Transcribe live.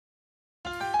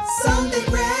Sunday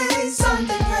praise,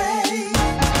 Sunday praise.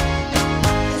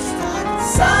 It's time for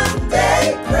Sunday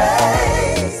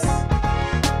praise.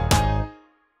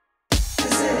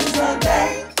 This is the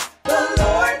day the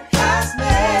Lord has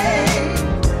made.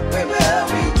 We will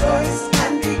rejoice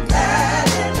and be glad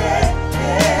in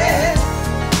it.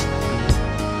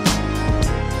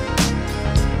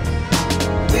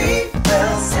 We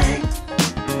will sing,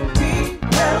 we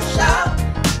will shout.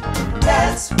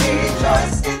 Let's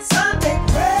rejoice, it's Sunday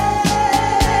praise.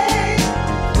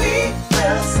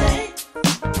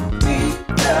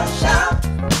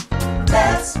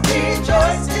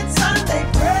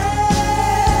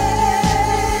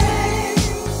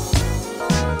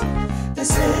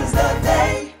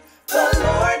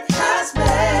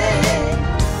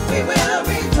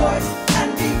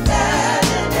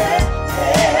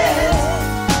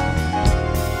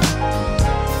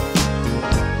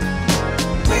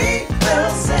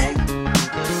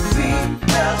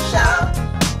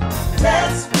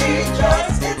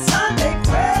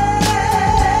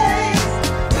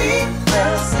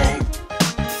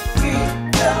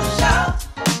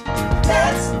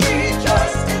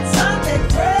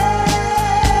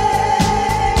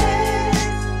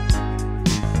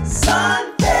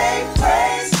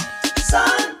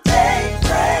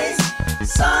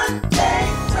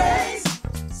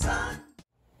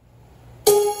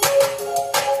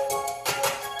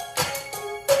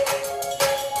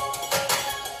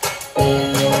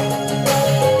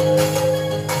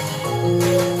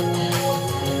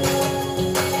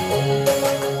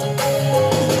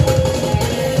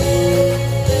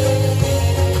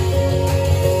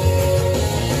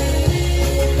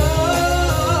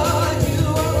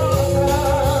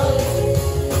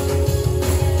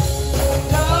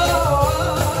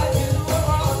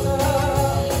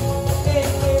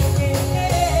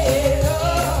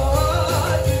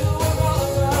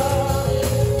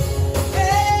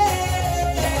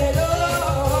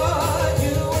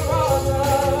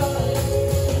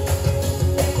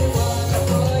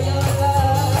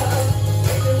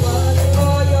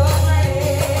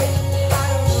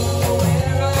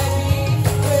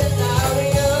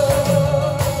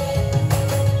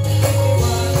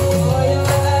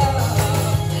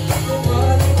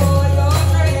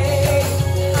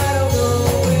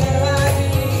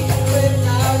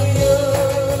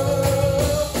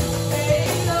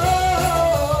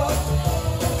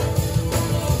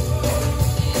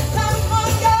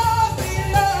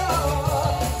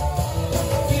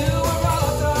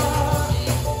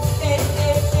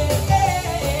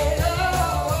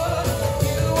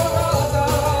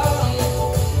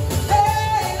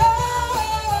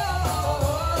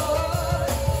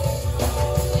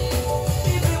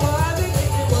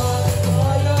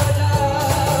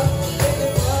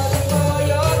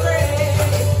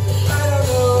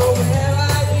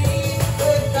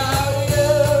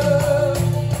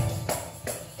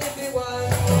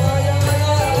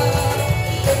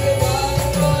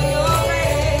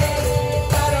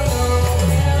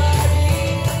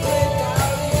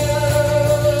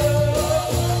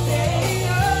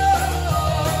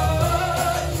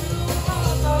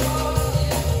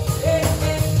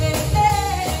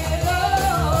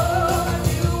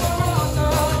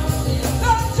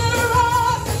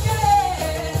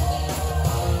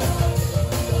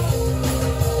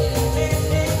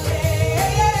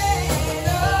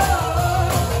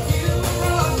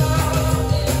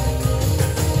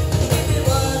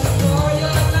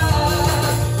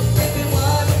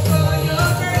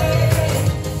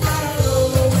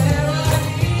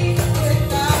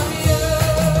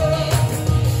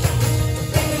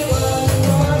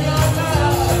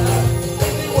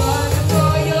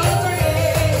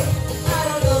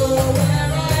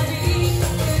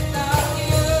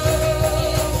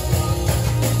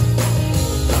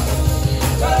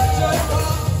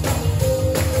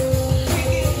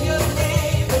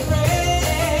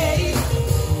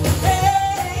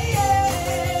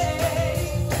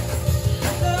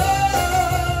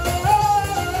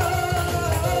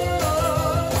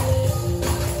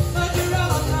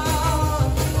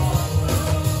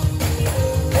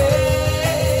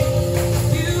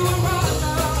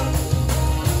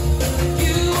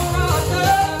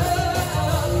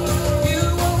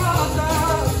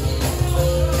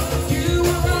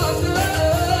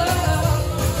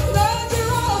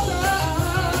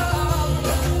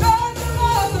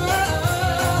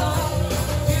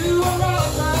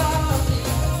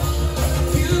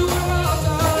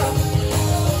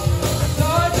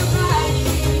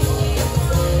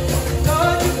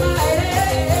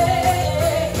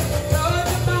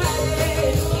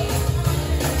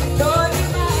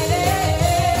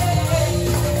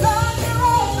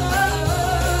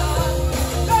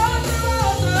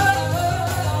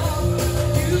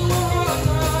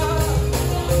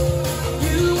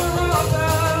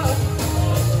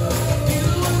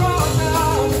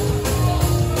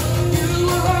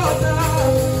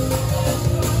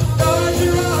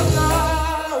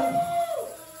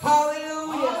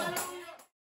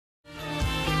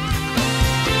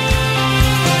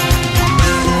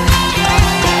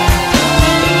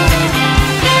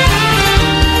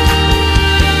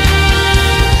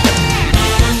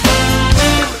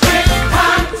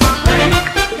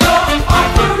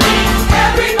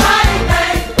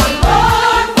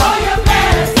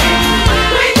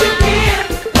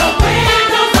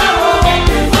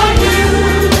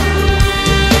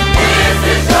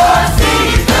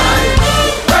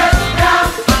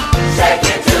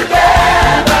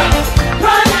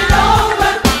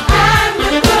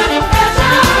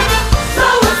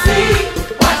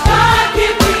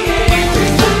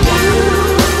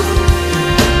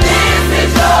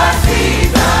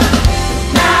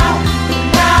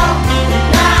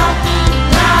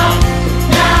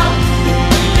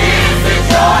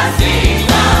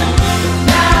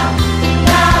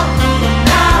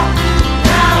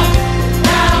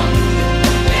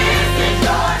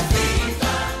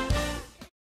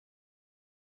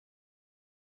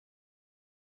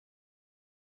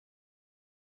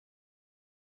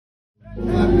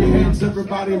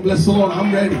 everybody and bless the Lord.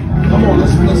 I'm ready. Come on,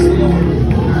 let's bless the Lord.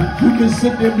 You can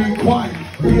sit there and be quiet.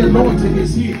 The anointing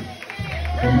is here.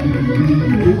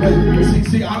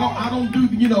 See, I don't do,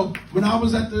 you know, when I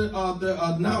was at the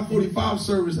 9:45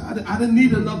 service, I didn't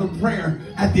need another prayer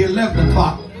at the 11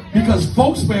 o'clock because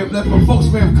folks may have left, but folks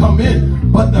may have come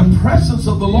in, but the presence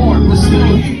of the Lord was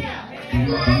still here.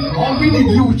 All we need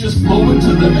to do is just flow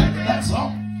into the next. That's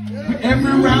all.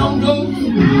 Every round goes.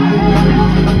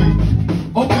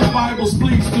 Open the Bibles,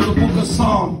 please, to the book of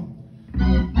Psalm, to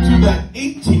the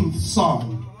 18th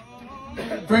Psalm.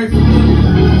 Very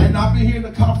familiar. And I've been hearing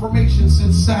the confirmation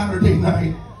since Saturday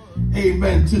night.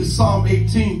 Amen. To Psalm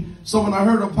 18. So when I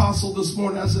heard Apostle this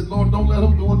morning, I said, Lord, don't let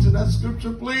him go into that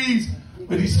scripture, please.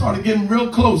 But he started getting real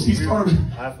close. He started.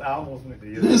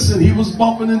 Listen, he was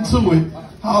bumping into it.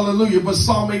 Hallelujah. But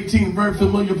Psalm 18, very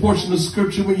familiar portion of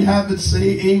scripture. When you have it,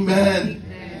 say amen.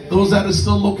 Those that are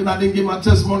still looking, I didn't give my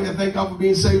testimony. I thank God for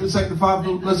being saved and sanctified.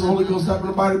 Bless the Holy Ghost, up in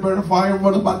the body, burning fire,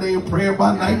 running by day and praying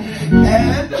by night.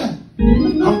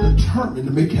 And I'm determined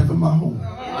to make heaven my home.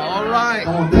 All right.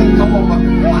 Oh, then, come on.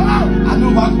 I knew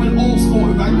if I went old school,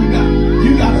 like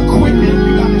you got to quit it.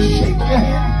 You got to shake your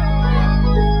head.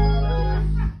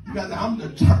 I'm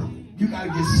determined. You got to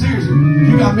get serious.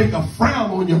 You got to make a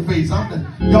frown on your face.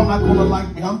 Y'all not going to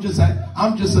like me. I'm just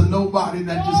a nobody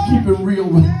that just keep it real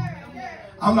with.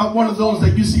 I'm not one of those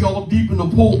that you see all deep in the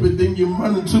pulpit, then you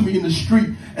run into me in the street,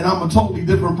 and I'm a totally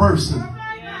different person.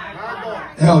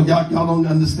 Hell, y'all don't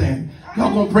understand.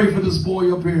 Y'all gonna pray for this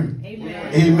boy up here?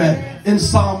 Amen. Amen. In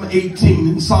Psalm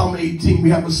 18, we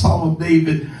have a Psalm of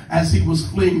David as he was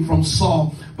fleeing from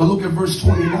Saul. But look at verse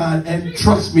 29, and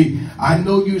trust me, I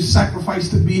know you sacrificed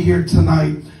to be here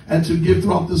tonight and to give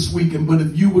throughout this weekend, but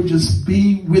if you would just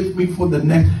be with me for the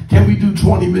next, can we do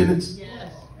 20 minutes?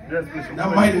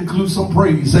 That might include some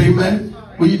praise. Amen.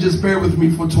 Will you just bear with me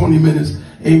for 20 minutes?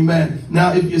 Amen.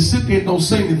 Now, if you sit there and don't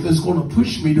say anything, it's going to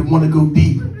push me to want to go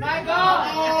deep. My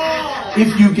God.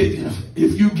 If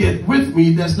you get with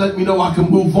me, that's let me know I can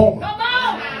move on. Come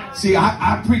on. See,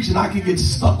 I preach and I can get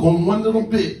stuck on one little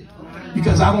bit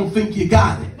because I don't think you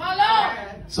got it.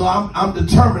 So I'm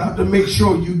determined. I have to make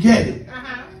sure you get it.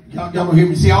 Y'all don't hear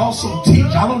me. See, I also teach.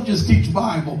 I don't just teach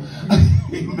Bible.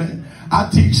 Amen. I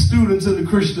teach students in the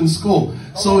Christian school.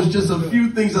 So it's just a few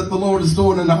things that the Lord is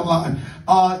doing in our life.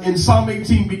 In Psalm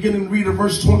 18, beginning to read at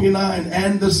verse 29,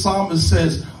 and the psalmist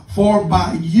says, for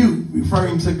by you,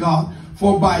 referring to God,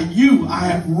 for by you I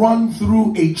have run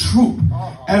through a troop,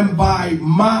 and by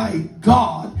my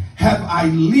God have I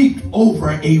leaped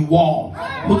over a wall.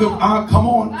 Look at, come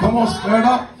on, stir it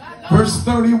up. Verse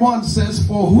 31 says,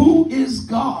 for who is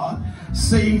God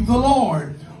save the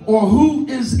Lord? Or who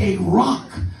is a rock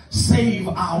save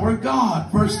our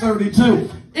God? Verse 32,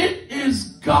 it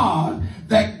is God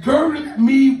that girdeth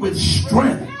me with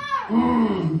strength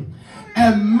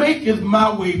and maketh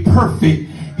my way perfect.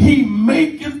 He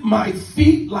maketh my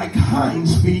feet like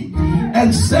hinds feet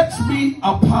and sets me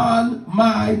upon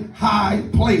my high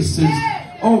places.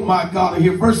 Oh my God,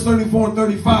 here, verse 34 and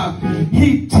 35.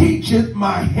 He teacheth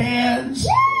my hands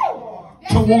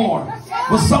to war.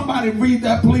 Will somebody read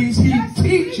that, please? He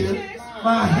teacheth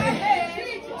my hands.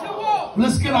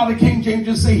 Let's get out of King James.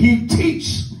 Just say, he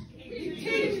teach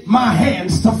my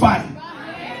hands to fight.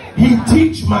 He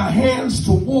teach my hands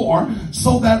to war,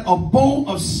 so that a bow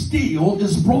of steel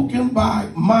is broken by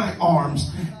my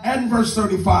arms. And verse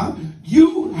 35,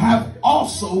 you have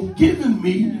also given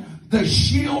me the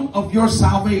shield of your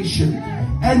salvation,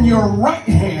 and your right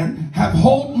hand have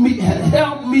held me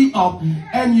up,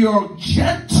 and your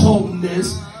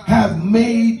gentleness have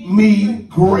made me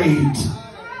great.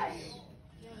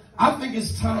 I think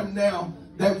it's time now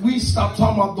that we stop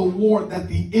talking about the war that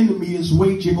the enemy is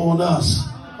waging on us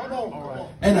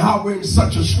and how we're in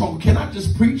such a struggle. Can I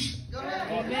just preach?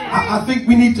 I think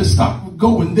we need to stop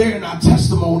going there in our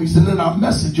testimonies and in our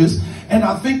messages. And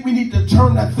I think we need to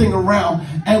turn that thing around,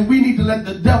 and we need to let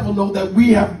the devil know that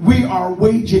we are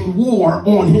waging war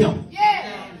on him.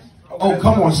 Oh,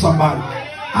 come on, somebody.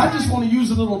 I just want to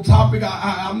use a little topic.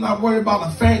 I'm not worried about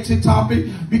a fancy topic,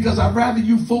 because I'd rather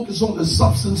you focus on the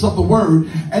substance of the word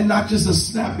and not just a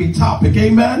snappy topic.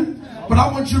 Amen. But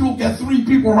I want you to look at three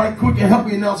people right quick and help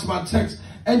me announce my text,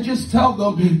 and just tell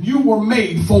them you were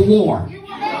made for war.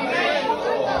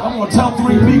 I'm going to tell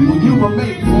three people you were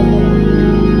made for war.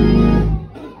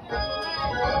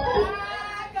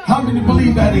 How many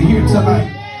believe that in here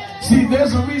tonight? See,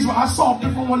 there's a reason why I saw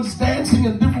different ones dancing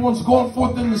and different ones going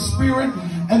forth in the spirit.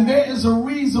 And there is a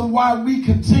reason why we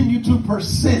continue to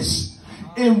persist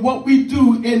in what we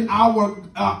do in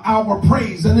our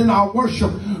praise and in our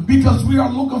worship, because we are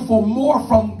looking for more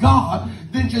from God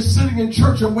than just sitting in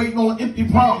church and waiting on empty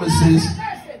promises.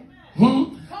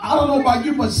 I don't know about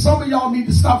you, but some of y'all need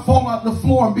to stop falling out the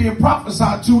floor and being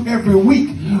prophesied to every week,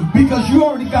 because you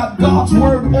already got God's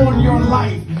word on your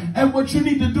life. And what you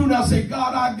need to do now, say,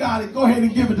 God, I got it. Go ahead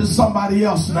and give it to somebody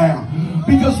else now.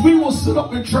 Because we will sit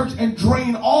up in church and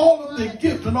drain all of the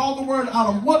gift and all the word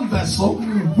out of one vessel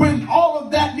when all of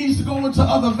that needs to go into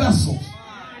other vessels.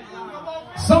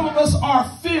 Some of us are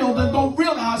filled and don't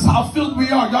realize how filled we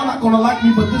are. Y'all not going to like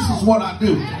me, but this is what I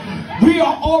do. We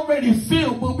are already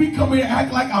filled, but we come here and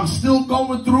act like I'm still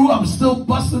going through. I'm still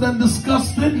busted and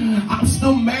disgusted. I'm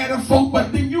still mad at folk,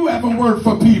 but then you have a word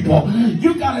for people.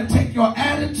 You got to take your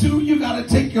attitude. You got to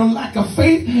take your lack of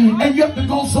faith, and you have to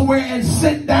go somewhere and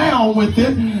sit down with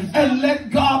it and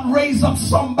let God raise up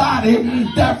somebody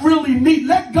that really needs.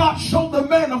 Let God show the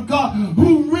man of God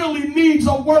who really needs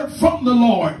a word from the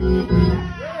Lord.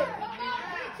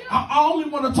 I only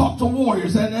want to talk to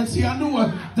warriors. And see, I knew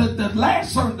that the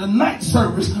last service, the night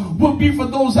service, would be for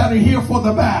those that are here for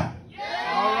the battle.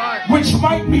 Which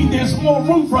might mean there's more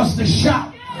room for us to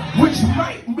shout. Which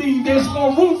might mean there's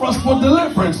more room for us for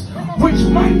deliverance. Which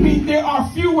might mean there are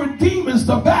fewer demons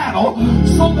to battle,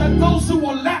 so that those who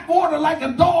will lap water like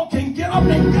a dog can get up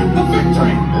and get the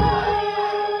victory.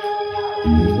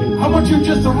 I want you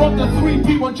just to run to 3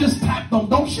 people and just tap them.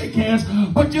 Don't shake hands,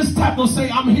 but just tap them. Say,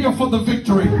 I'm here for the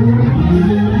victory. Come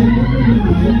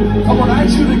on, I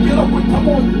ask you to get up. Come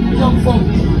on, young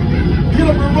folks. Get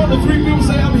up and run to 3 people and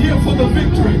say, I'm here for the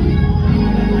victory.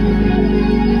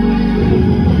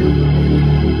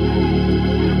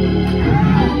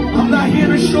 I'm not here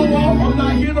to show off. I'm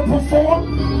not here to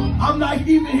perform. I'm not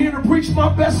even here to preach my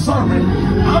best sermon.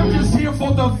 I'm just here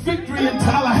for the victory in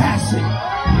Tallahassee.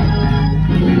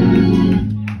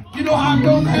 You know how I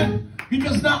know that?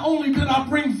 Because not only did I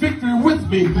bring victory with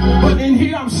me, but in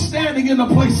here I'm standing in a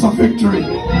place of victory.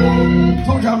 I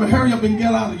told you I'm going to hurry up and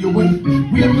get out of your way.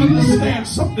 We have to understand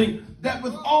something, that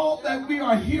with all that we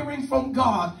are hearing from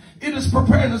God, it is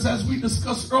preparing us, as we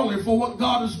discussed earlier, for what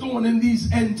God is doing in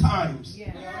these end times.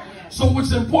 So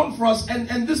what's important for us,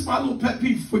 and this is my little pet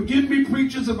peeve, forgive me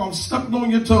preachers if I'm stepping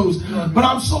on your toes, but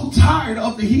I'm so tired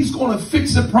of the he's going to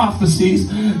fix it prophecies,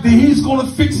 the he's going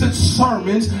to fix it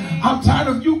sermons. I'm tired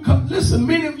of you. Listen,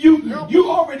 many of you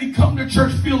already come to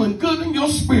church feeling good in your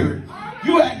spirit.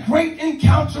 You had great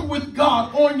encounter with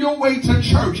God on your way to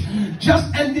church.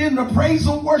 And then the praise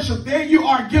and worship, there you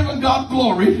are giving God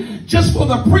glory, just for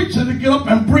the preacher to get up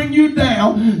and bring you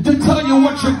down to tell you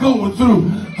what you're going through.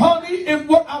 Honey, if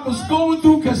what I was going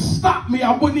through could stop me,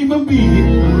 I wouldn't even be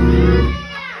here.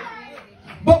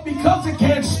 But because it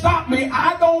can't stop me,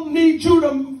 I don't need you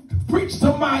to preach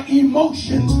to my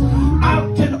emotions.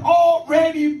 I can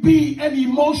already be an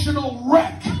emotional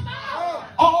wreck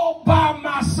all by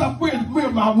myself. Where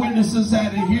my witnesses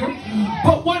at in here?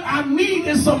 But what I need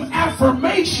is some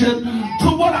affirmation to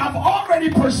what I've already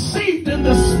perceived in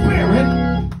the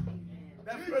spirit.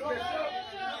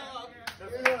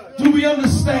 Do we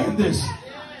understand this?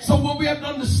 So what we have to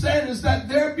understand is that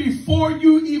there, before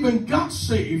you even got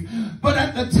saved, but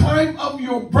at the time of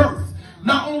your birth,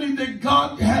 not only did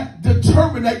God have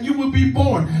determined that you would be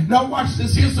born. Now watch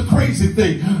this. Here's the crazy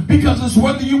thing. Because it's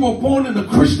whether you were born in a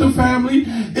Christian family,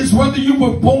 it's whether you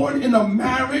were born in a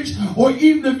marriage, or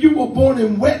even if you were born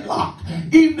in wedlock,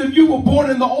 even if you were born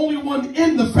in the only one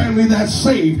in the family that's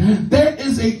saved, there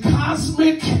is a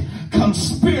cosmic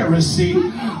conspiracy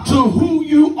to who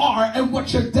you are and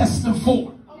what you're destined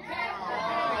for.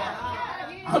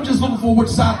 I'm just looking for which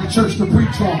side of the church to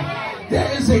preach on. There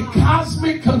is a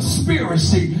cosmic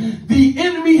conspiracy. The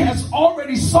enemy has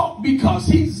already sought, because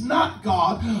he's not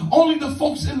God. Only the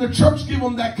folks in the church give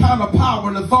him that kind of power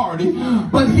and authority.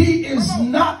 But he is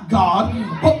not God.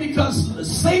 But because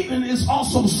Satan is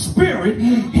also spirit,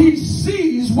 he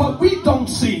sees what we don't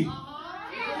see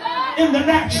in the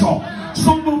natural.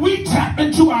 So when we tap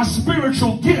into our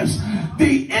spiritual gifts,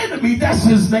 the enemy, that's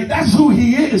his name, that's who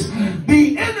he is.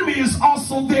 The enemy is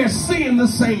also there seeing the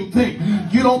same thing.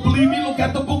 You don't believe me? Look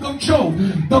at the book of Job.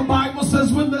 The Bible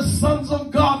says when the sons of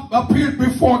God appeared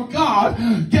before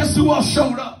God, guess who else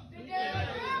showed up?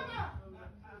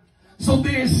 So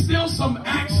there is still some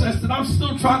access that I'm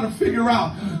still trying to figure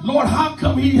out. Lord, how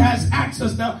come he has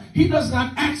access now? He doesn't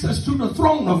have access to the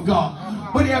throne of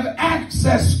God, but he has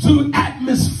access to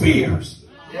atmospheres.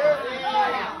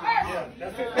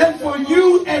 And for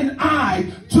you and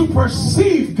I to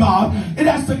perceive God, it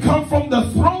has to come from the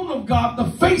throne of God,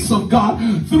 the face of God,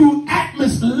 through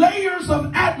layers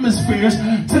of atmospheres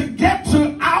to get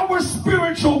to our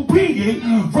spiritual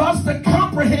being, for us to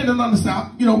comprehend and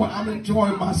understand. You know what? I'm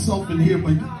enjoying myself in here,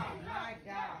 but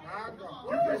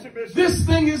this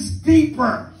thing is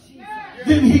deeper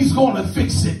than he's going to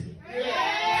fix it.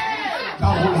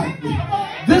 God don't like me.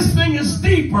 This thing is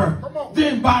deeper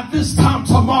than by this time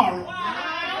tomorrow.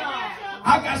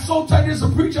 I got so tired. There's a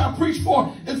preacher I preached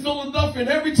for in Philadelphia, and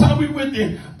every time we went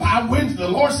there, by Wednesday, the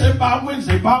Lord said by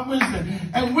Wednesday,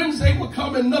 and Wednesday would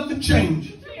come and nothing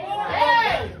changed.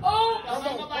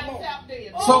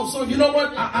 So you know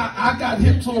what? I got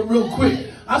hip to it real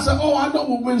quick. I said, oh, I know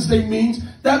what Wednesday means.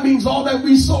 That means all that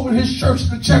we sow in his church,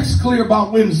 the check's clear by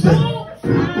Wednesday.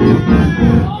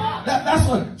 That's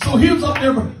what. So he was up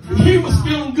there, he was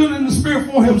feeling good in the spirit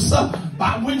for himself.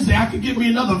 By Wednesday, I could get me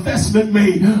another vestment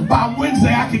made. By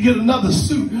Wednesday, I could get another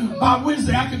suit. By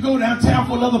Wednesday, I could go downtown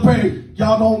for another pair.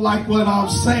 Y'all don't like what I'm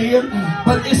saying,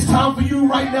 but it's time for you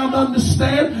right now to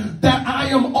understand that I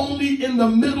am only in the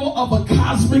middle of a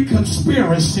cosmic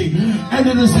conspiracy, and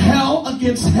it is hell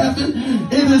against heaven.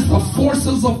 It is the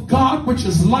forces of God, which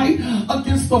is light,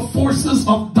 against the forces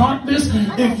of darkness.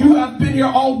 If you have been here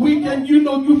all weekend, you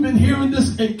know you've been hearing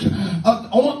this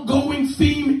ongoing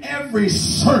theme every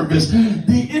service.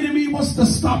 The enemy wants to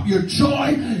stop your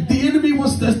joy. The enemy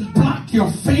wants to block your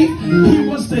faith. He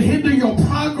wants to hinder your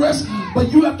progress.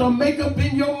 But you have to make up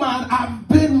in your mind, I've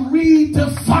been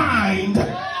redefined.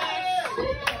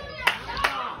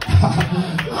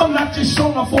 I'm not just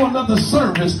showing up for another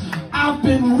service. I've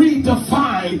been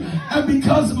redefined. And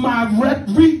because my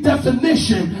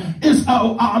redefinition is,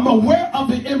 I'm aware of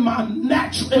it in my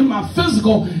natural, in my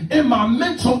physical, in my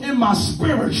mental, in my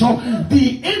spiritual.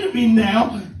 The enemy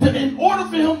now, that in order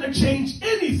for him to change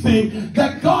anything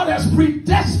that God has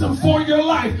predestined for your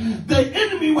life, the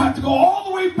enemy will have to go all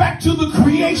the way back to the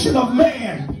creation of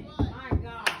man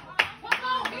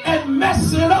and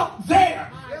mess it up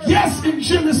there. Yes, in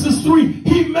Genesis 3,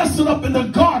 he messed it up in the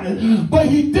garden, but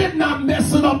he did not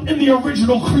mess it up in the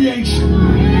original creation.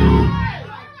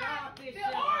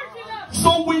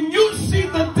 So when you see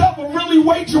the devil really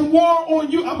waging war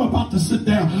on you, I'm about to sit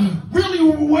down, really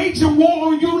waging war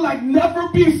on you like never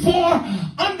before,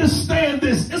 understand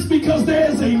this. It's because there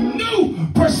is a new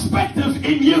perspective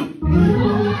in you.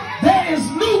 There is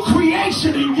new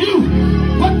creation in you.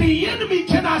 But the enemy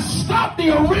cannot stop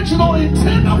the original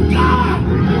intent of God.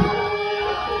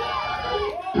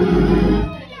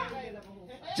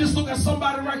 Just look at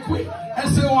somebody right quick and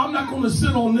say, oh, I'm not going to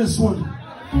sit on this one.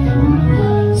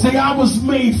 Say, I was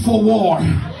made for war.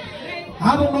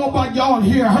 I don't know about y'all in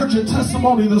here. I heard your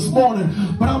testimony this morning,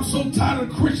 but I'm so tired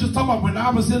of Christians talking about when I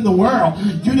was in the world,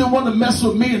 you didn't want to mess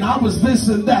with me and I was this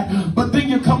and that. But then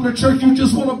you come to church, you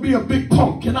just want to be a big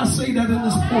punk. Can I say that in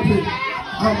this pulpit?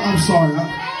 I'm sorry.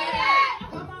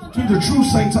 To the true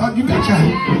saints, you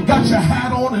got your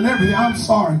hat on and everything. I'm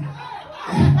sorry.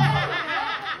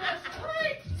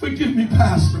 Forgive me,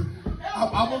 Pastor.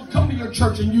 I won't come to your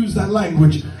church and use that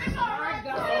language.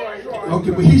 Okay,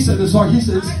 but he said it's hard. He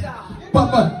says,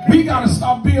 but we got to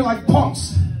stop being like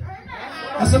punks.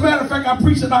 As a matter of fact, I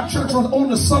preached at our church on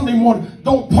the Sunday morning.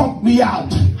 Don't punk me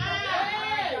out.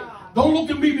 Don't look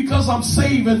at me because I'm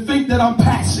saved and think that I'm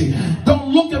passive. Don't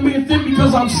look at me and think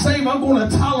because I'm saved I'm going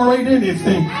to tolerate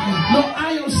anything. No,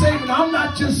 I am saved, and I'm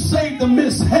not just saved to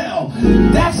miss hell.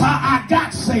 That's how I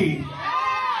got saved.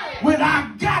 When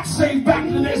I got saved back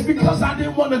in the day, it's because I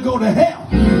didn't want to go to hell.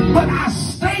 But I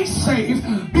stay saved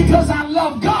because I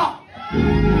love God.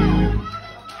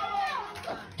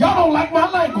 Y'all don't like my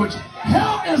language.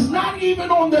 Hell is not even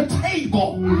on the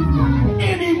table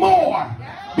anymore.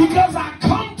 Because I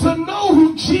come to know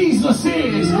who Jesus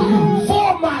is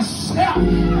for myself.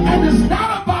 And it's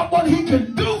not about what he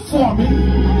can do for me.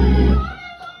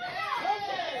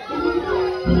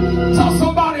 Tell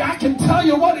somebody, I can tell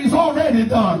you what he's already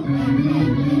done.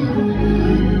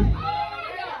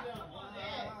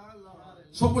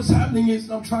 So what's happening is,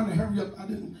 I'm trying to hurry up. I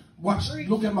didn't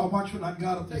look at my watch when I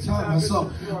got up to time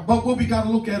myself. But what we got to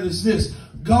look at is this.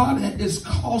 God is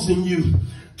causing you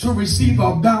to receive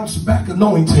a bounce back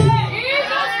anointing.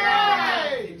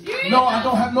 No, I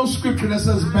don't have no scripture that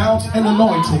says bounce and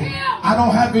anointing. I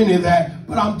don't have any of that.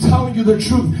 But I'm telling you the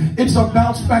truth. It's a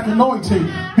bounce back anointing.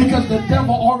 Because the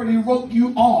devil already wrote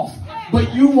you off.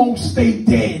 But you won't stay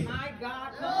dead.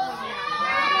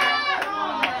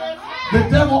 The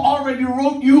devil already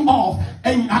wrote you off.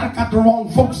 And I got the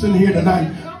wrong folks in here tonight.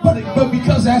 But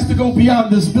because it has to go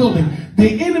beyond this building.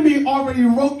 The enemy already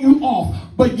wrote you off.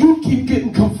 But you keep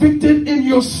getting convicted in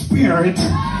your spirit.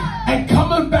 And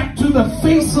coming back to the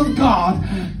face of God.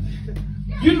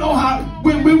 You know how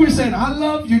when we were saying, I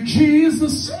love you,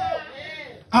 Jesus.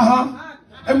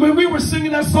 And when we were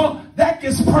singing that song, that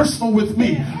gets personal with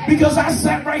me. Because I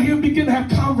sat right here and began to have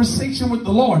conversation with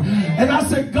the Lord. And I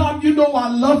said, God, you know I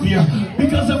love you.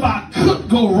 Because if I could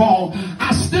go wrong,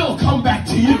 I still come back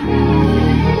to you.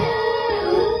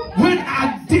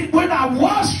 When I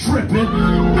was tripping,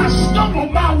 I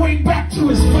stumbled my way back to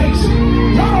his face.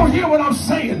 Y'all don't hear what I'm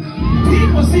saying.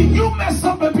 People see you mess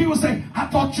up and people say, I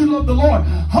thought you loved the Lord.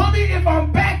 Honey, if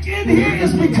I'm back in here,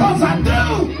 it's because I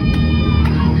do.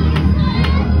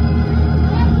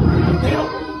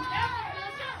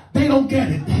 They don't get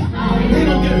it. They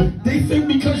don't get it. They think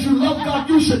because you love God,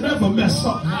 you should never mess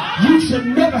up. You should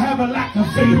never have a lack of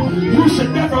faith. You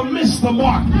should never miss the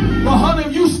mark. But honey,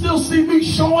 if you still see me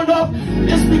showing up,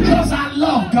 it's because I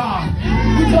love God.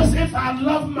 Because if I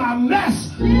love my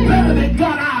mess better than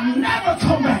God, I'll never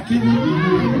come back in.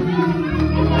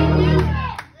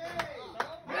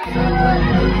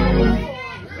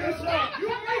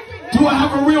 Do I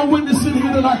have a real witness in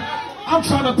here tonight? I'm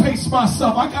trying to pace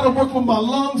myself. I got to work with my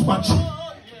lungs,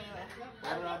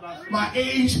 my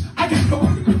age. I got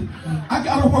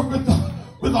to work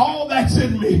with all that's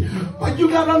in me. But you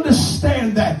got to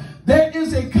understand that there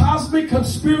is a cosmic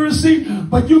conspiracy,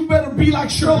 but you better be like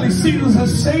Shirley Cedars and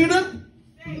Satan.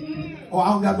 Oh,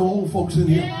 I don't got no old folks in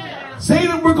here.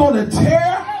 Satan, we're going to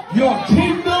tear your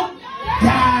kingdom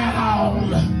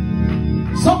down.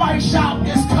 Somebody shout,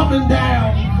 it's coming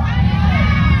down.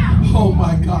 Oh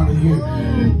my God, in here.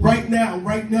 Right now,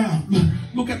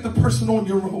 look at the person on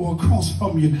your row across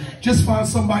from you. Just find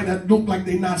somebody that look like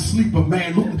they not sleeping,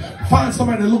 man. Find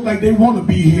somebody that look like they want to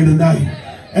be here tonight.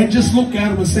 And just look at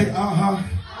them and say, uh-huh.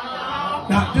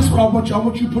 Now, this is what I want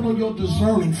you to put on your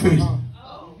discerning face.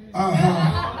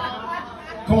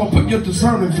 Uh-huh. Come on, put your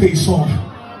discerning face on.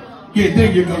 Yeah,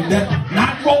 there you go. That,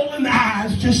 not rolling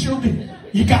eyes, just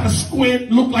you got to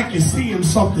squint, look like you're seeing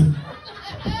something.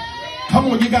 Come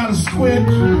on, you got to squint.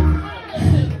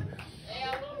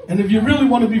 And if you really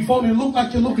want to be phony, look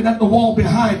like you're looking at the wall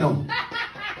behind them.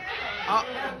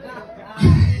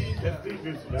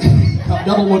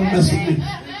 Y'all don't want to mess with me.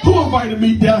 Who invited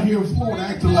me down here in Florida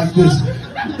acting like this?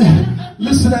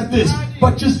 Listen at this.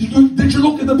 But did you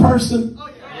look at the person?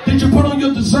 Did you put on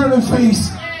your discerning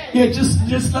face? Yeah, just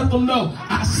let them know.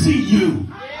 I see you.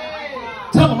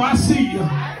 Tell them I see you.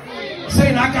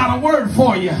 Saying I got a word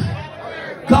for you.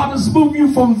 God is moving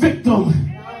you from victim.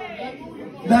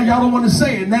 Now y'all don't want to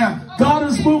say it. Now God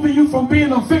is moving you from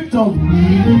being a victim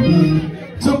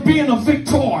to being a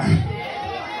victor.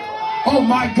 Oh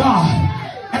my God.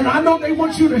 And I know they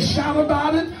want you to shout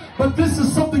about it, but this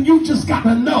is something you just got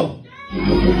to know.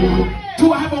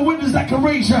 Do I have a witness that can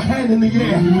raise your hand in the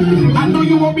air? I know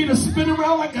you want me to spin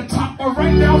around like a top, but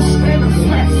right now standing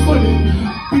flat-footed.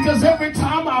 Because every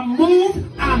time I move,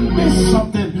 I miss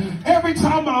something. Every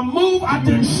time I move, I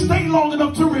didn't stay long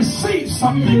enough to receive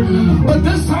something. But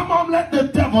this time I'm letting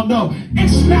the devil know.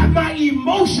 It's not my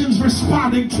emotions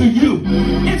responding to you.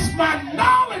 It's my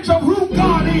knowledge of who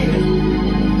God is.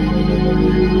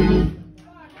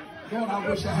 Lord, I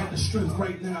wish I had the strength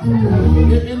right now.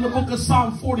 In the book of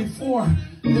Psalm 44,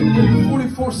 in the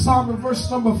 44th Psalm in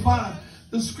verse number 5,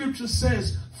 the scripture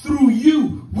says, through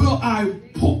you will I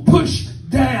push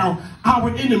down our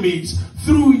enemies.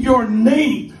 Through your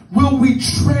name will we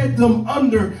tread them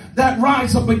under that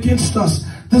rise up against us.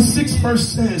 The 6th verse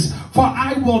says, for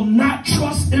I will not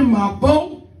trust in my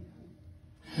bow,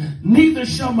 neither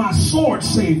shall my sword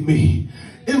save me.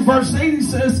 In verse 8 he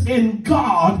says, in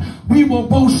God we will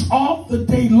boast all the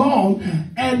day long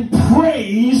and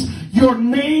praise your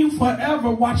name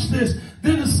forever. Watch this.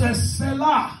 Then it says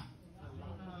Selah.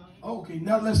 Okay,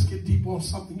 now let's get deep on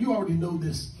something. You already know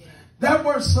this. That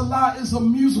word Selah is a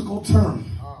musical term.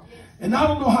 And I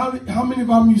don't know how many of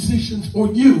our musicians or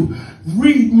you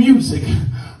read music,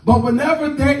 but whenever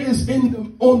there is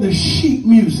on the sheet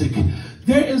music,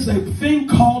 there is a thing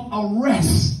called a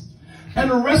rest. And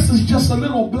a rest is just a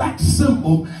little black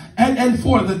symbol. And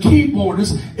for the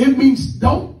keyboardist, it means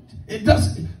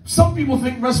some people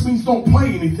think rest means don't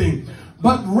play anything.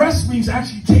 But rest means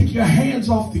actually take your hands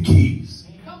off the keys.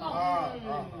 Come on.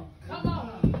 Come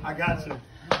on. I got you.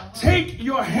 Take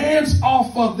your hands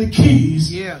off of the keys.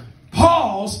 Yeah.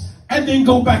 Pause and then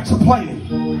go back to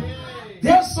playing.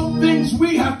 There's some things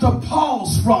we have to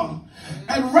pause from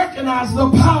and recognize the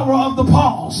power of the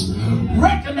pause.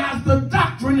 Recognize the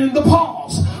doctrine in the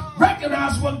pause.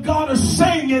 Recognize what God is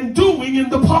saying and doing in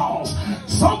the pause.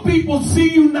 Some people see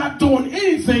you not doing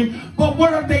anything, but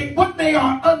what they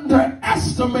are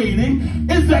underestimating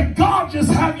is that God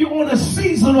just have you on a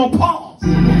seasonal pause.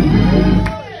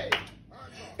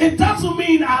 It doesn't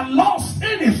mean I lost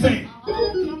anything.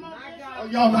 Oh,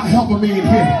 y'all not helping me in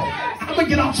here. I'm going to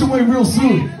get out your way real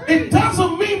soon. It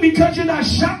doesn't mean because you're not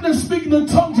shouting and speaking in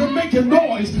tongues and making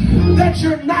noise that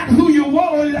you're not who you were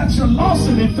or that you're lost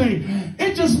anything.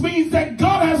 It just means that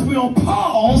God has me on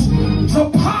pause to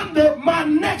ponder my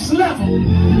next level.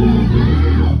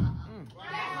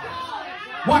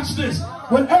 Watch this.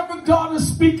 Whenever God is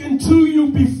speaking to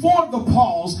you before the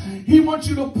pause, he wants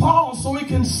you to pause so it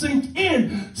can sink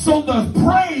in, so the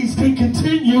praise can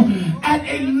continue at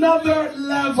another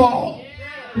level.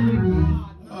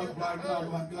 Oh, my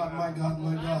God, my God, my God,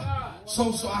 my God.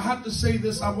 So I have to say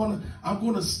this. I'm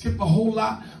going to skip a whole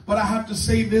lot, but I have to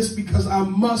say this because I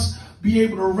must be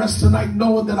able to rest tonight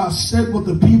knowing that I said what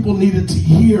the people needed to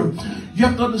hear. You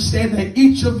have to understand that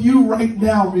each of you right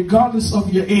now, regardless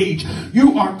of your age,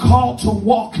 you are called to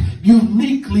walk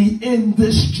uniquely in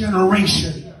this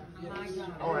generation.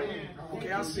 All right.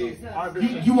 Okay, I see.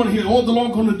 You want to hear, oh, the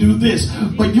Lord going to do this,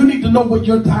 but you need to know what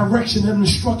your direction and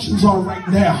instructions are right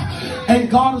now. And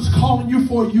God is calling you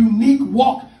for a unique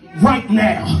walk right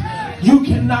now. You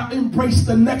cannot embrace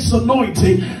the next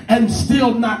anointing and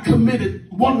still not committed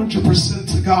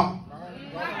 100% to God.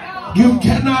 You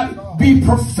cannot be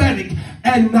prophetic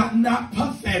and not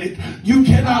pathetic. You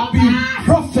cannot be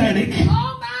prophetic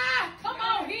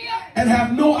and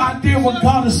have no idea what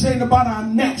God is saying about our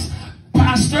next.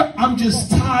 Pastor, I'm just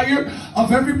tired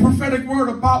of every prophetic word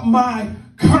about my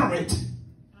current.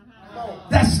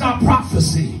 That's not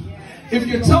prophecy. If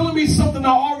you're telling me something I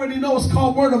already know, it's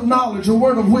called word of knowledge or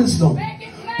word of wisdom.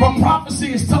 But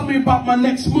prophecy is telling me about my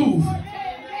next move.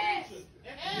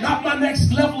 Not my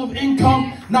next level of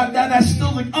income. Not that, that's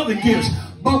still the other gifts.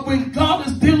 But when God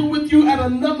is dealing with you at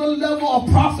another level of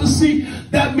prophecy,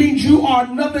 that means you are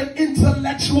another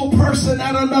intellectual person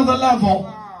at another level.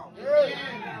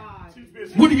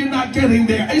 What are you not getting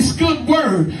there? It's good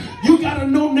word. You got to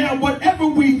know now whatever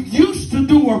we used to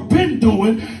do or been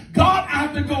doing, God, I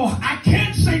have to go. I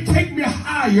can't say take me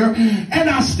higher and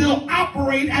I still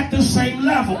operate at the same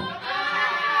level.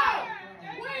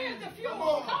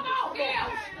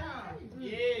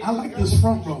 I like this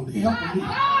front row. They helping me.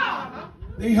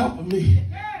 They helping me.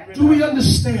 Do we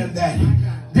understand that?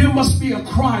 There must be a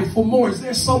cry for more. Is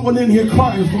there someone in here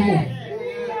crying for more?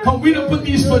 Come, we done put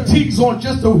these fatigues on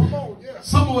just to,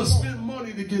 some of us spend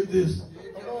money to get this.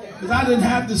 Because I didn't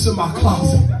have this in my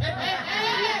closet.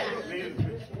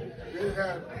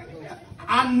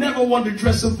 I never wanted to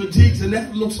dress in fatigues and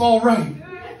that looks all right.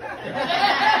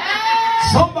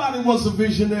 Somebody was a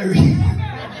visionary.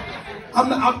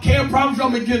 I can't promise you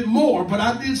I'm going to get more, but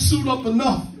I did suit up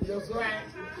enough.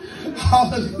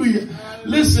 Hallelujah.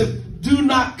 Listen, do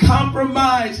not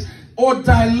compromise or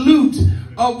dilute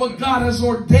what God has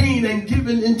ordained and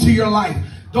given into your life.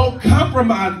 Don't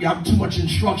compromise. I'm too much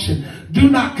instruction. Do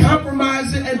not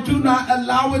compromise it and do not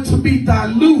allow it to be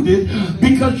diluted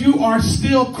because you are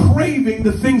still craving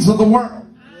the things of the world.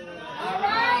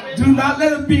 Do not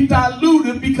let it be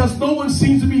diluted because no one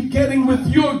seems to be getting with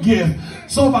your gift.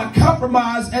 So if I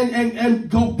compromise and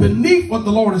go beneath what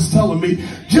the Lord is telling me,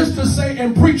 just to say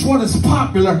and preach what is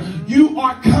popular, you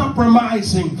are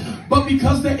compromising. But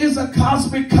because there is a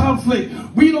cosmic conflict,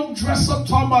 we don't dress up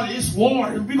talking about it's war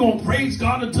and we're going to praise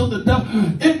God until the devil.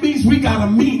 It means we got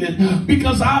to mean it,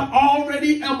 because I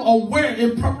already am aware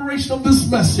in preparation of this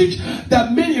message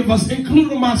that many of us,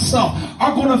 including myself,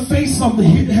 are going to face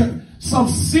some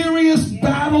serious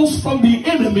battles from the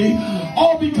enemy,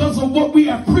 all because of what we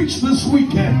have preached this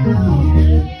weekend.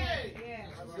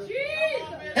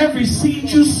 Every seed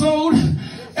you sowed,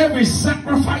 every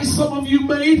sacrifice some of you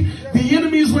made, the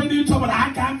enemy is waiting to talk about,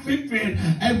 I got victory,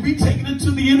 and we taking it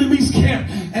to the enemy's camp,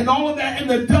 and all of that, and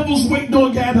the devil's waiting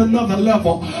on you at another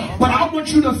level. But I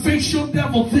want you to face your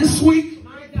devil this week,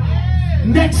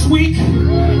 next week,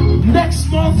 next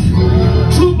month,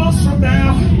 2 months from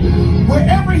now,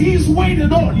 wherever he's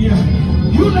waiting on you,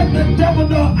 you let the devil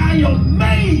know I am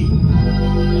made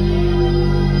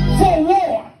for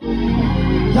war.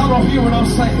 Y'all don't hear what I'm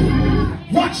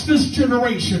saying. Watch this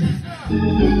generation.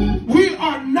 We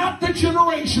are not the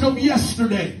generation of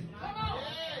yesterday.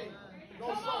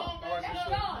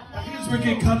 Here's where it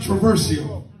gets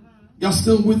controversial. Y'all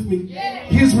still with me?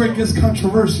 Here's where it gets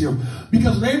controversial.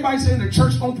 Because when everybody's saying the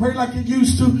church don't pray like it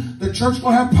used to, the church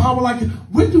don't have power like it.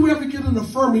 When do we ever get an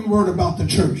affirming word about the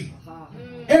church?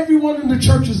 Everyone in the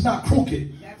church is not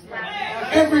crooked.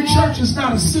 Every church is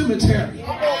not a cemetery.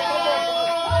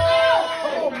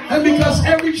 And because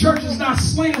every church is not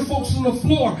slaying folks on the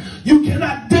floor, you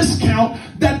cannot discount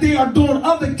that they are doing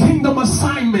other kingdom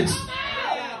assignments.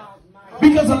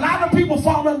 Because a lot of people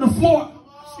fall on the floor.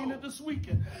 I've seen it this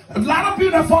weekend. A lot of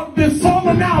people have been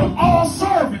falling out all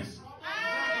service.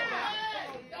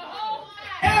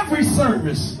 Every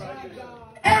service.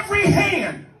 Every every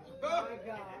hand.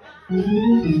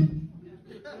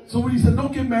 So when he said,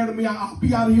 don't get mad at me, I'll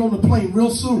be out of here on the plane real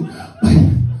soon.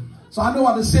 So I know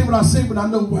how to say what I say, but I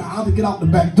know how to get out the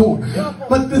back door.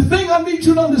 But the thing I need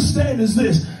you to understand is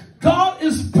this. God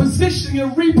is positioning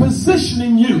and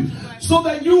repositioning you so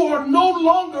that you are no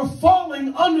longer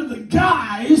falling under the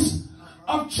guise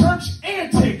of church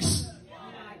antics.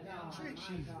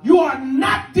 You are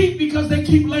not deep because they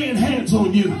keep laying hands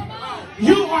on you.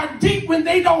 You are deep when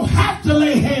they don't have to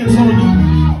lay hands on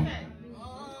you.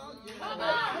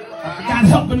 I got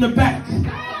help in the back.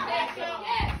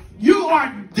 You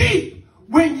are deep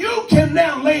when you can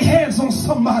now lay hands on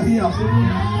somebody else.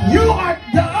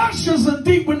 The ushers are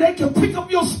deep when they can pick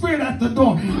up your spirit at the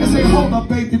door and say, hold up,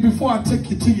 baby, before I take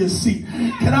you to your seat.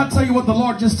 Can I tell you what the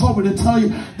Lord just told me to tell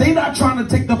you? They're not trying to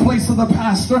take the place of the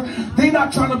pastor. They're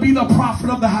not trying to be the prophet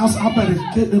of the house. I better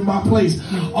get in my place.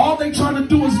 All they're trying to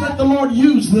do is let the Lord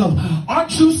use them.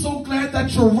 Aren't you so glad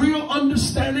that your real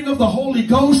understanding of the Holy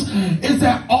Ghost is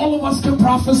that all of us can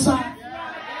prophesy?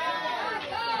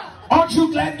 Aren't you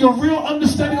glad your real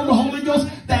understanding of the Holy Ghost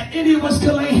that any of us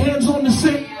can lay hands on the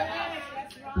sick?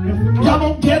 Y'all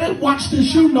don't get it? Watch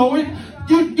this. You know it.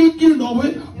 You know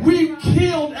it. We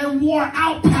killed and wore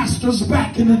out pastors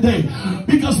back in the day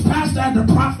because pastor had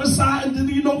to prophesy, and then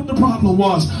you know what the problem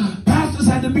was. Pastors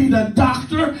had to be the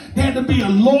doctor, they had to be a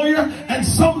lawyer, and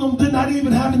some of them did not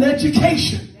even have an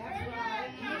education.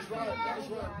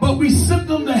 But we sent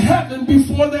them to heaven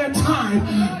before their time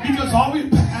because all we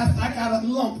passed, I got a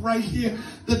lump right here.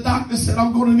 The doctor said,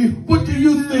 I'm going to need, what do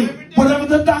you think? Whatever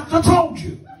the doctor told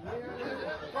you.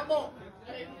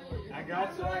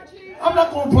 I'm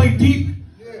not going to play deep.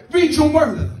 Read your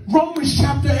word. Romans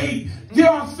chapter 8. There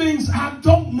are things I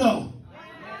don't know.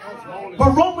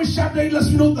 But Romans chapter 8 lets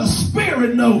me know the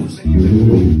Spirit knows.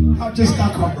 I just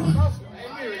got caught.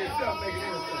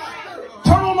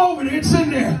 Turn on over there. It's in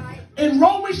there. In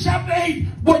Romans chapter 8,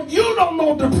 what you don't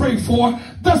know to pray for,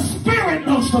 the Spirit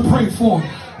knows to pray for.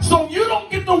 So you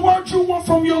don't get the word you want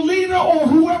from your leader or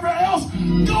whoever else.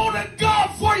 Go to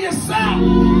God for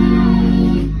yourself.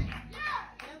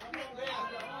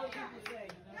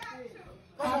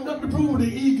 I have nothing to prove with the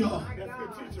ego.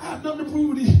 I have nothing to prove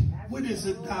with the, what is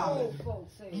it, darling?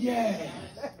 Yeah.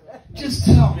 Just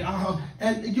tell me.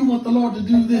 And you want the Lord to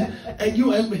do that? And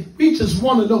you and me, we just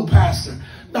want to know, Pastor.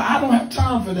 No, I don't have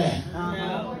time for that.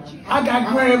 I got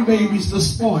grandbabies to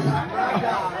spoil.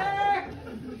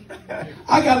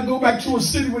 I got to go back to a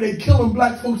city where they're killing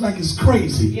black folks like it's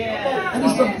crazy. And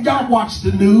it's y'all watch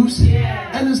the news.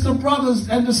 And it's the brothers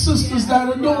and the sisters that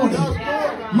are doing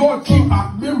it. Lord, keep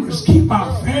our members, keep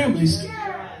our families.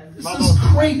 This is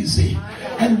crazy.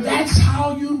 And that's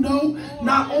how you know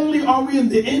not only are we in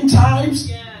the end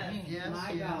times,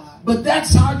 but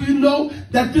that's how you know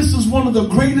that this is one of the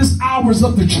greatest hours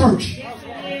of the church.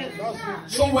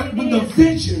 So with the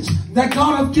visions that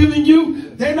God has given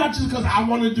you, they're not just because I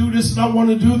want to do this and I want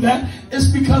to do that. It's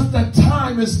because the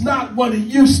time is not what it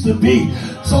used to be.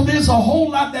 So there's a whole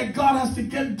lot that God has to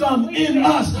get done in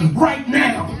us right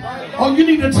now. Or you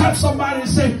need to touch somebody and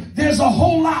say, there's a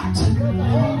whole lot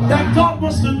that God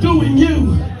wants to do in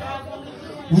you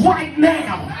right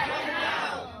now.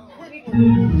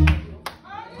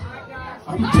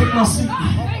 I'm going to take my seat.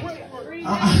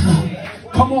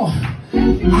 Come on.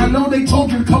 I know they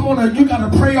told you to come on and you got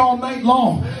to pray all night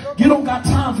long. You don't got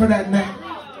time for that now.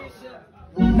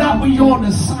 Not when you're on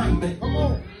assignment.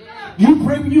 You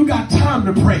pray when you got time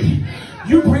to pray.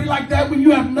 You pray like that when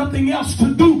you have nothing else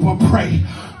to do but pray.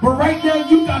 But right now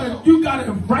you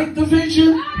gotta write the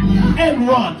vision and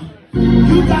run.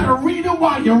 You gotta read it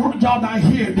while y'all not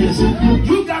hearing this.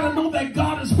 You gotta know that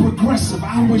God is progressive.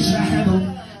 I wish I had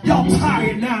a y'all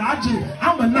tired now.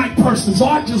 I'm a night person, so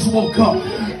I just woke up.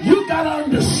 You gotta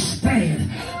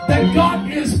understand that God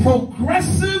is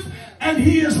progressive and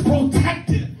He is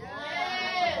protective.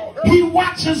 He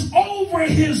watches over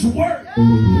His word.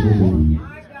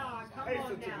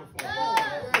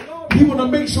 He want to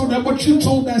make sure that what you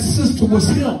told that sister was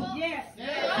him.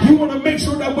 He want to make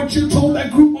sure that what you told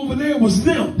that group over there was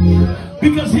them.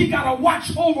 Because He got to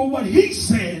watch over what He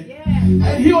said.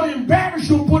 And He'll embarrass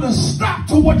you and put a stop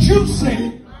to what you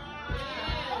said.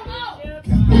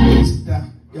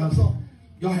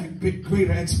 Y'all have big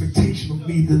greater expectation of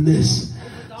me than this.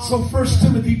 So 1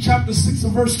 Timothy chapter 6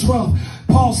 and verse 12,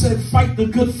 Paul said, fight the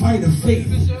good fight of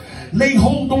faith. Lay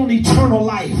hold on eternal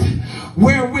life,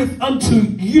 wherewith unto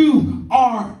you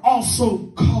are also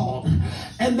called.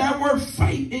 And that word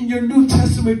fight in your New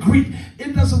Testament Greek,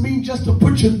 it doesn't mean just to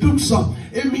put your dukes up.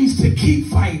 It means to keep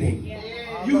fighting.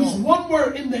 use one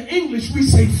word. In the English, we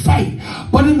say fight.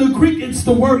 But in the Greek, it's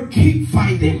the word keep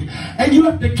fighting. And you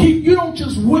have to keep, you don't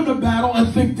just win a battle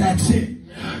and think that's it.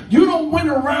 You don't win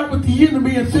around with the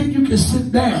enemy and think you can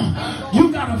sit down.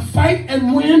 You got to fight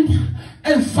and win,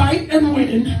 and fight and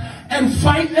win, and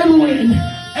fight and win,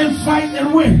 and fight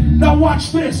and win. Now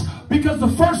watch this, because the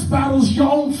first battle is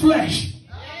your own flesh.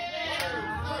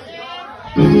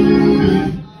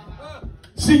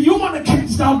 See, you want to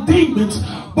cast out demons,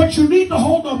 but you need to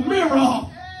hold a mirror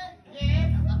up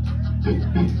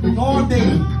all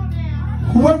day.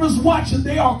 Whoever's watching,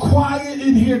 they are quiet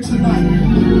in here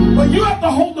tonight. But you have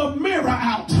to hold a mirror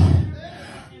out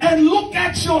and look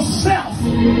at yourself,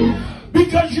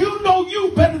 because you know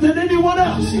you better than anyone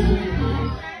else.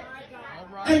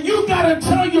 And you got to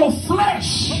tell your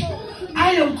flesh,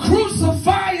 I am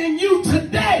crucifying you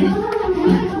today.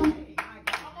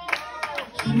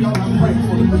 Y'all are praying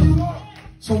for me.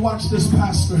 So watch this,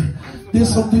 Pastor.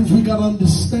 There's some things we got to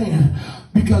understand,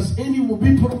 because anyone,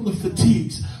 we put on the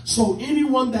fatigues. So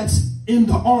anyone that's in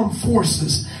the armed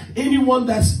forces, anyone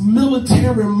that's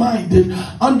military minded,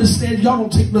 understand. Y'all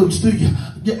don't take notes, do you?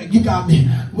 You got me.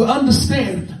 Well,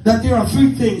 understand that there are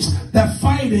three things that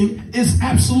fighting is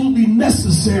absolutely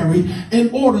necessary in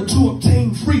order to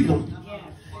obtain freedom.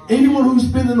 Anyone who's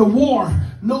been in a war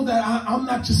know that I'm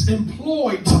not just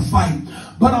employed to fight,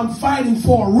 but I'm fighting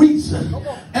for a reason.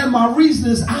 And my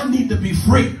reason is I need to be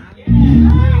free.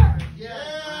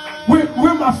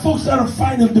 We're my folks that are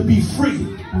fighting to be free.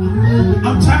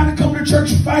 I'm tired of coming to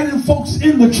church fighting folks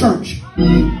in the church.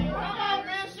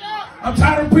 I'm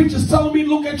tired of preachers telling me,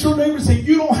 look at your neighbor and say,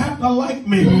 you don't have to like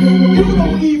me. You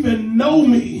don't even know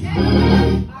me.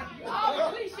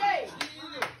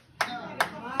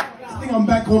 I'm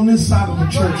back on this side of the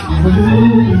church.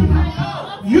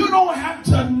 You don't have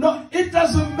to know. It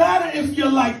doesn't matter if you're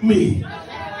like me.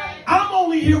 I'm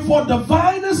only here for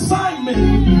divine assignment.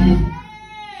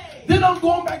 Then I'm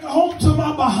going back home to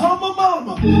my Bahama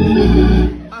mama.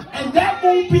 And that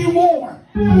won't be war.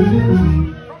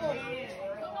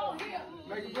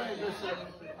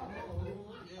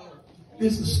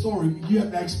 There's a story. You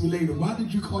have to ask me later. Why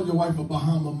did you call your wife a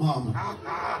Bahama mama?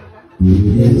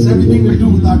 It has everything to do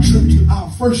with our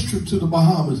first trip to the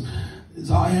Bahamas. It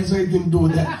has everything to do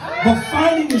with that. But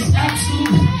fighting is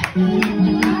absolutely.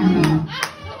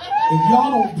 If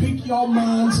y'all don't pick your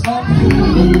minds up,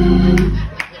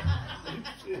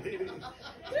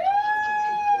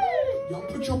 y'all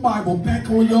put your Bible back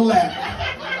on your lap.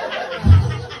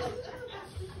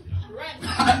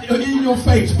 In your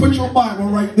face, put your Bible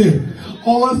right there.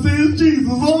 All I see is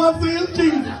Jesus. All I see is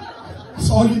Jesus.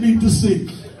 That's all you need to see.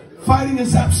 Fighting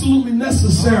is absolutely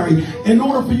necessary in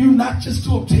order for you not just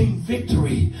to obtain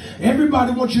victory.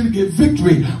 Everybody wants you to get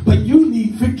victory, but you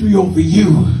need victory over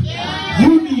you.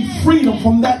 You need freedom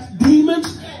from that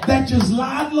demons that just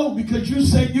lied low because you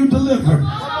said you delivered.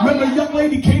 Remember, a young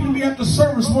lady came to me after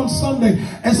service one Sunday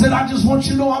and said, I just want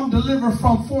you to know I'm delivered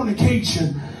from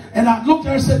fornication. And I looked at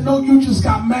her and said, no, you just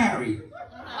got married.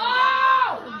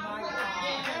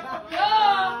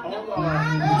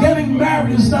 Getting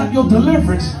married is not your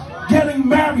deliverance. Getting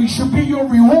married should be your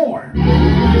reward.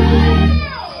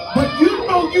 But you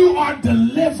know you are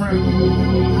delivered.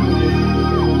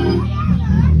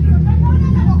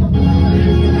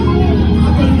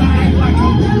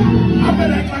 I'm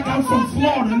gonna act like I'm from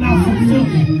Florida, not from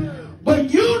Philly.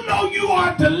 But you know you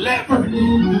are delivered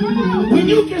when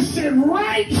you can sit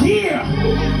right here.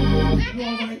 You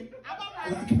all right?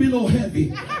 I can be a little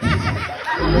heavy.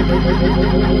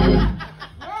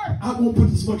 I won't put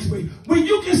this much weight. When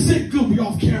you can sit, good, be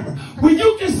off camera. When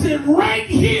you can sit right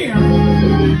here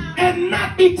and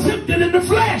not be tempted in the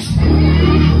flesh.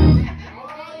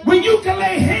 When you can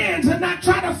lay hands and not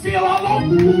try to feel all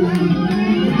over.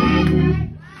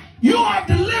 You are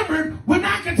delivered when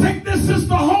I can take this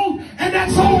sister home and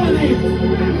that's all it is.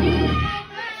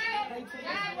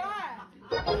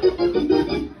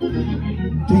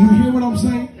 Do you hear what I'm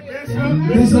saying?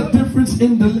 There's a difference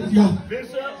in deliverance.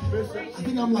 I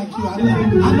think I'm like you. I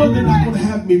know they're not going to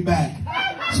have me back.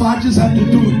 So I just have to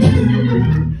do it.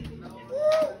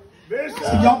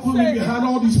 So y'all put me behind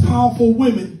all these powerful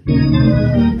women.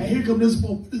 And here come this,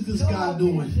 what is this guy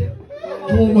doing?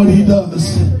 Doing what he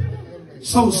does.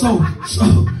 So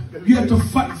you have to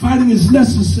fight. Fighting is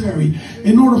necessary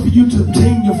in order for you to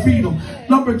obtain your freedom.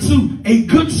 Number two, a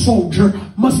good soldier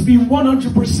must be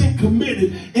 100%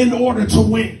 committed in order to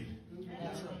win.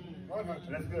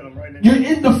 You're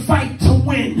in the fight to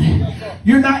win.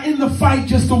 You're not in the fight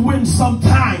just to win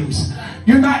sometimes.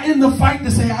 You're not in the fight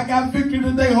to say, I got victory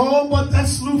today. Oh, but that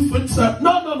slew foot's up.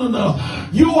 No.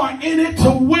 You are in it to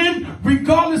win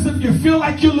regardless if you feel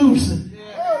like you're losing.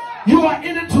 You are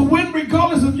in it to win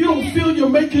regardless if you don't feel you're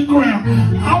making ground.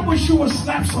 I wish you would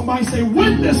slap somebody and say,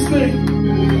 win this thing.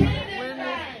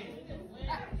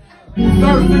 The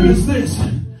third thing is this.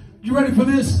 You ready for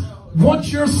this?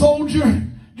 Once you're a soldier,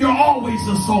 you're always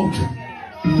a soldier.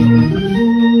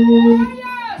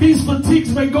 These fatigues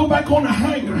may go back on the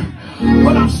hanger,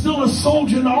 but I'm still a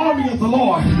soldier in the army of the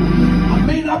Lord. I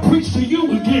may not preach to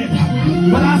you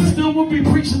again, but I still will be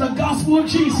preaching the gospel of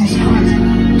Jesus Christ.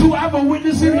 Do I have a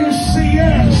witness in here? Say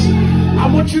yes. I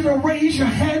want you to raise your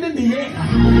hand in the air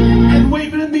and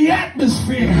wave it in the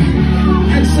atmosphere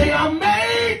and say, I'm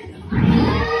made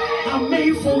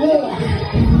for war.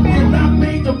 You're not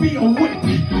made to be a whip.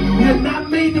 You're not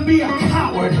made to be a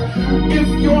coward. If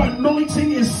your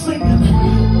anointing is singing,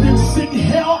 then sing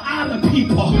hell out of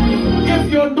people.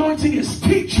 If your anointing is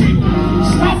teaching,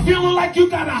 stop feeling like you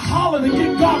gotta holler to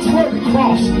get God's word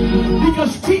across.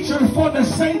 Because teaching is for the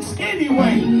saints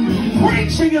anyway.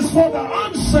 Preaching is for the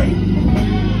unsaved.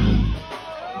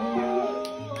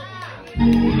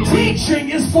 Teaching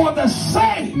is for the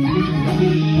saved.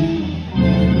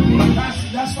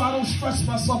 That's why I don't stress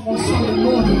myself on Sunday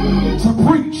morning to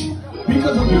preach.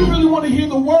 Because if you really want to hear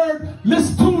the word,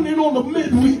 let's tune in on the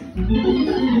midweek.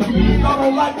 Y'all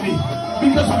don't like me.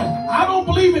 Because I don't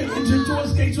believe it. Enter to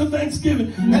his gates with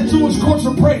thanksgiving and to his courts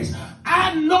of praise.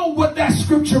 I know what that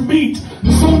scripture means.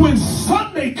 So when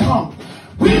Sunday comes,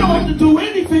 we don't have to do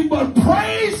anything but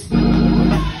praise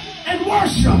and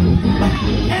worship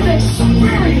and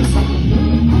experience.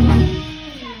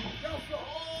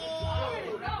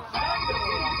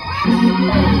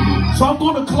 So I'm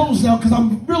going to close now because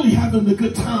I'm really having a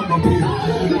good time up here.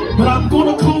 But I'm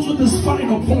going to close with this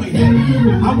final point.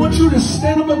 I want you to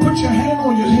stand up and put your hand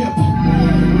on your hip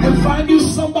and find you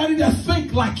somebody that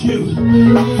think like you.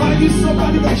 Find you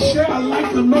somebody that share a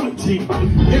like anointing.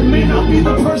 It may not be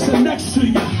the person next to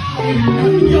you.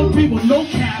 Young people, no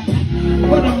cap.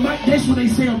 But that's what they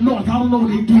say up north. I don't know what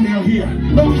they do down here.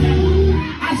 No cap.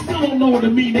 I still don't know what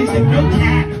it means. They say no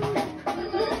cap.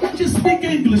 Just speak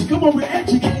English. Come on, we're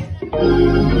educated.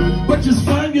 But just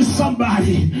find you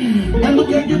somebody and look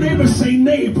at your neighbor. Say,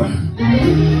 neighbor,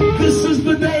 this is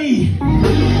the day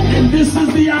and this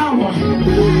is the hour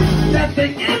that the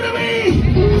enemy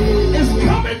is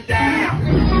coming down.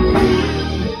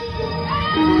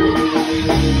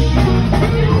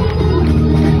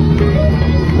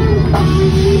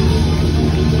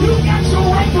 You got your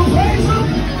right to praise him.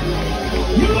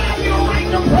 You have your right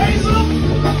to praise him.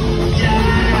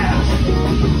 Yeah!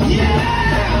 Yeah!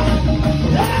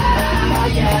 Yeah!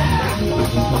 Yeah!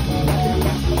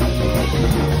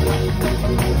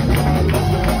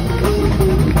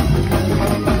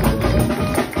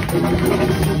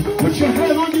 Put your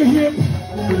hand on your hip.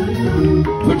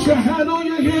 Put your hand on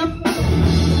your hip.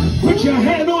 Put your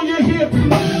hand on your hip.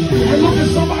 And look at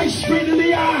somebody straight in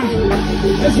the eye.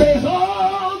 And say,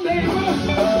 oh, neighbor.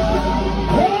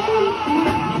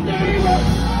 Oh, neighbor.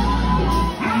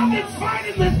 I've been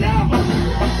fighting the devil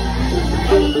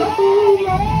a long,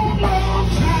 long, long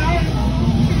time.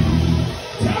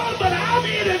 But I'm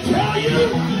here to tell you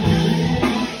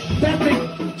that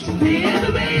the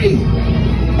enemy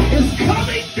is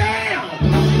coming down.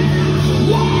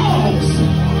 Walls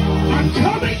are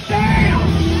coming down.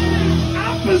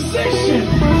 Opposition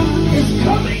is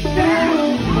coming down.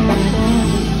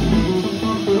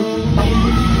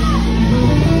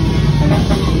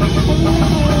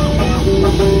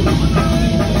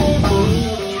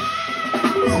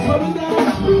 It's coming down.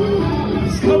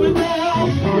 It's coming down.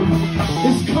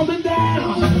 It's coming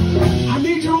down. I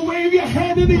need you to wave your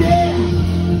hand in the air.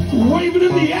 Wave it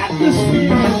in the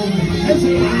atmosphere. And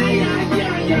say, ay, ay,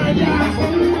 ay, ay, ay.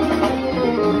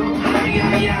 Ay,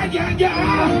 ay, ay, ay, ay.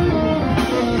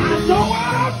 I know I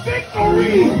have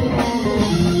victory.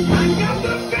 I got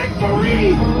the victory.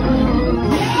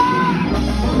 Yeah.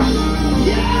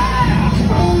 Yeah.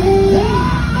 Yeah.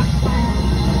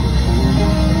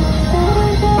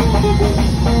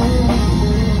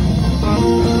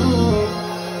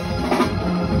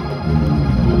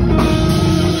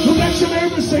 Look at your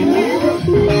neighbor and say, neighbor,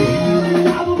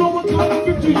 I don't know what kind of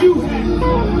victory you have.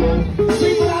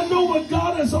 See, but I know what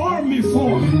God has armed me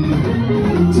for.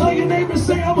 Tell your neighbor,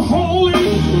 say, I'm holy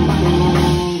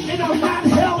and I'm not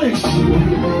hellish.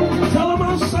 Tell him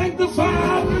I'm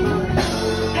sanctified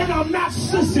and I'm not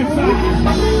sissified.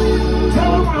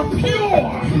 Tell him I'm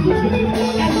pure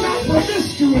and not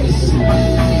promiscuous.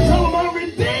 Tell him I'm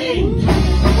redeemed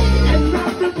and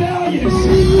not rebellious.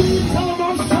 Tell him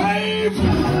I'm saved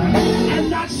and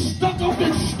not stuck up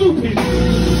and stupid.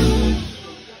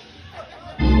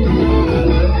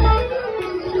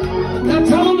 Now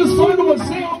tell him this final one.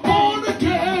 Say I'm born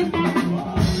again.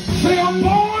 Say I'm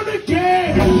born again.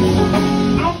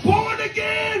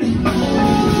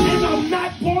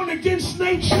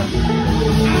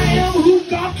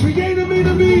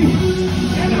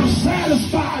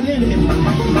 in it.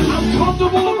 I'm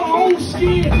comfortable in my own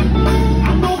skin.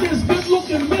 I know there's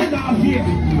good-looking men out here,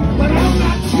 but I'm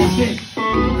not tempted.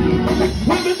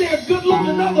 Women, they're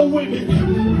good-looking other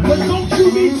women, but don't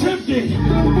you be tempted.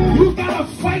 You gotta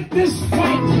fight this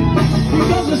fight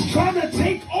because it's trying to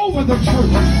take over the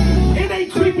church. It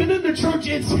ain't creeping in the church,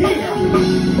 it's here.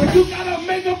 But you gotta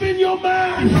make up in your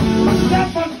mind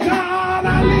that for God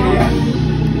I live.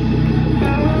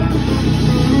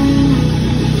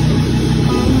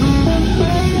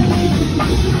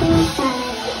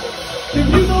 If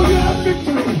you know you have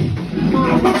victory, I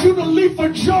want you to leap for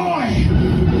joy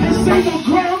and say the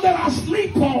ground that I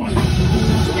sleep on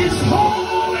is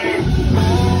holy.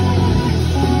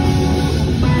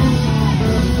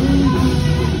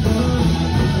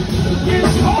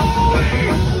 It's holy.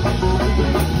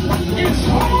 It's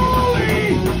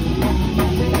holy.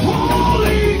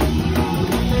 Holy.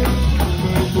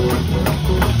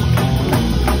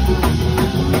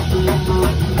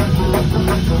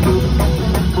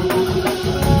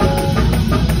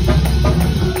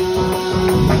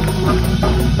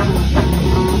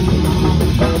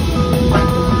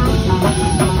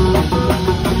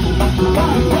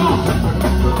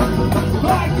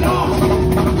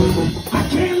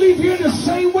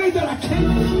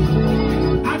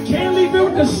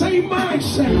 The same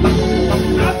mindset.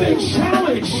 I've been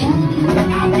challenged.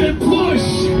 I've been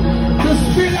pushed. The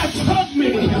Spirit has tugged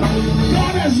me.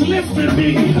 God has lifted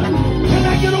me. Can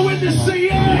I get a witness say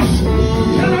yes?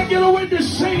 Can I get a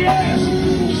witness say yes?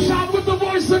 Shout with the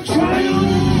voice of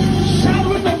triumph. Shout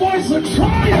with the voice of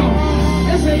triumph.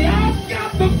 And say, I've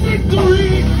got the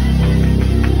victory.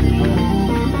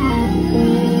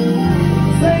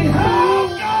 Say, I've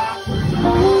got.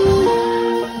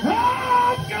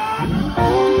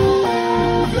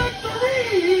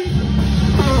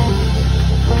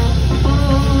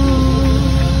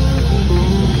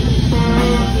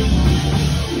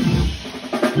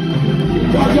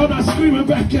 Y'all not screaming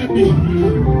back at me.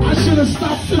 I should have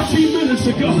stopped 15 minutes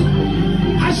ago.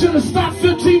 I should have stopped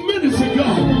 15 minutes ago.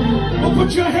 But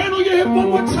put your hand on your hip one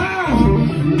more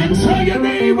time and tell your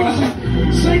neighbor,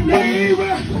 say,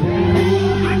 neighbor,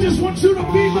 I just want you to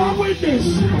be my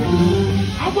witness.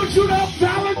 I want you to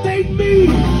validate me.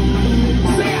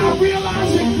 Say, I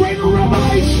realize a greater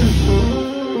revelation.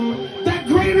 That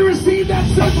greater is he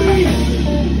that's in me.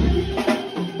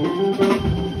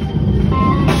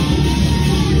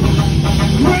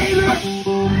 Greater.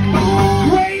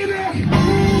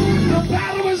 The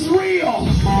battle is real,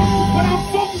 but I'm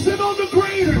focusing on the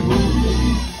greater.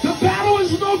 The battle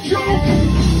is no joke,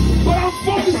 but I'm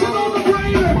focusing on the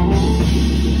greater.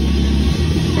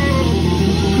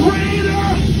 Greater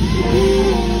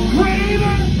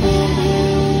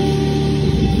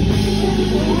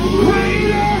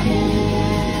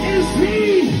is he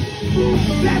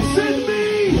that's in me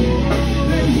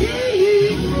than he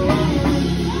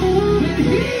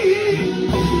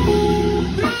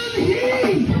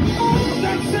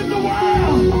that's in the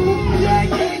world. Yeah.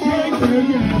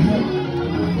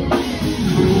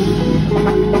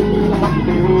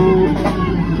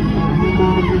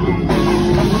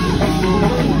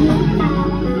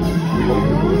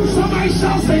 Somebody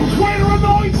shall say greater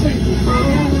anointing,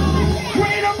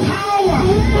 greater power,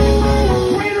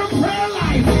 greater prayer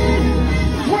life,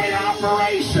 greater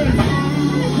operation,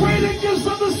 greater gifts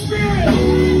of the Spirit,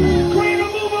 greater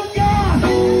move of God.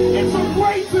 It's a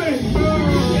great thing.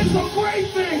 It's a great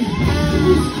thing.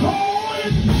 He's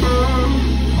calling.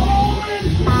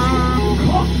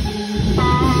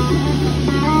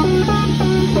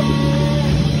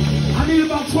 I need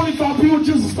about 25 people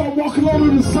just to start walking over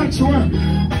in the sanctuary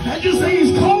and just say,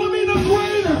 he's calling me to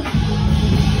greater.